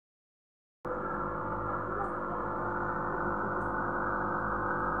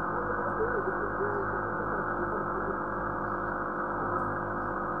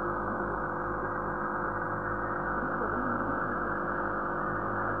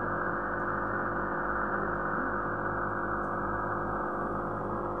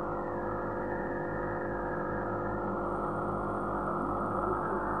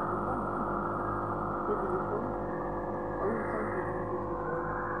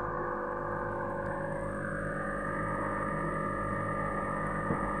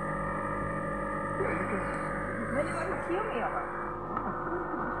kill me or what?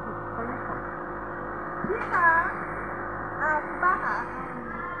 พี่คะคุณป้าคะ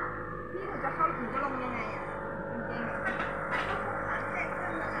พี่หนูจะเข้าหนูจะลงยังไงอ่ะจริงๆหางเส้นขึ้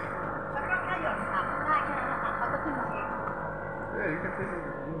นมาแล้วก็แค่หย่อนขาได้แค่นั้นนะคะเขาจะขึ้นมาเอง Yeah, you can take it.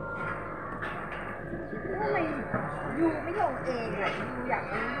 ทำไมยูไม่ลงเองอ่ะยูอยาก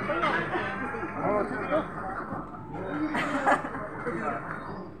ลงยูก็ลงเองสิ Oh, take it off.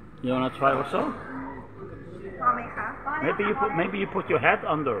 You wanna try also? พอไหมคะ Maybe you put your head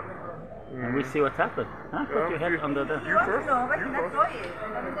under, and we see what happens. Huh? Put your head under there. You first. No, but You not first. go in.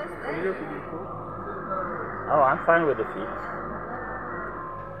 Let me just You have to do first. Oh, I'm fine with the feet.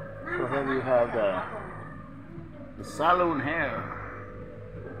 So here we have the saloon here.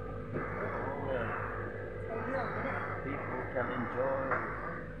 People can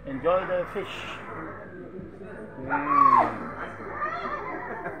enjoy the fish.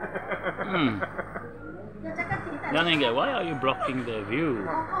 Yanninge, why are you blocking the view?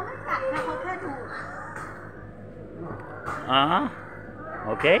 เขาไม่กัดนะเขาแค่ดู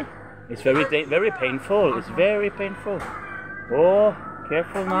Okay. It's very painful. It's very painful. Oh,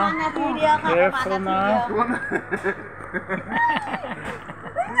 careful ประมา now. ณนาทีเดียวค่ะประมาณนาทีเดียว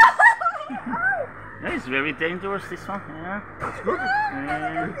Yeah, it's very dangerous, this one. Yeah. That's good.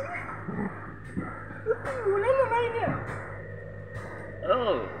 Yeah. ดูเล่นอะไรเนี่ย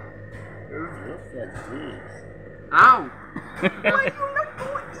Oh. What's that? This? Ow! Why you not go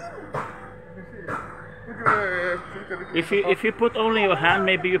in? If you put only your hand,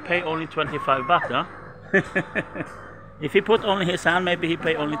 maybe you pay only 25 baht, huh? If he put only his hand, maybe he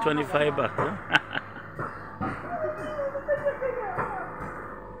pay only 25 baht, huh?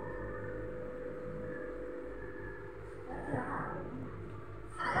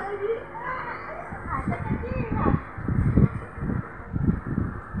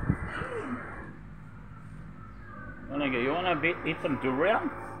 You wanna eat some durian?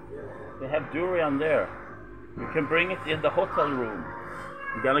 They have durian there. You can bring it in the hotel room.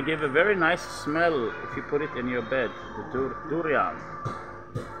 It's gonna give a very nice smell if you put it in your bed, the durian.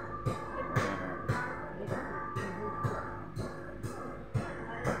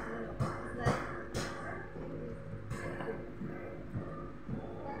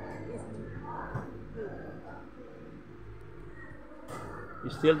 You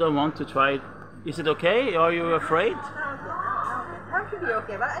still don't want to try it? Is it okay? Are you afraid? How should be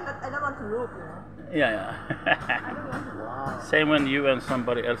okay, but I don't want to look, you know. Yeah. Same when you and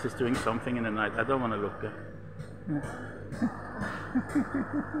somebody else is doing something in the night. I don't want to look.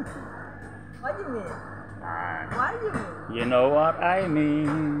 What do you mean? What do you mean? You know what I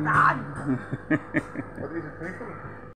mean. Dad. What is it painful?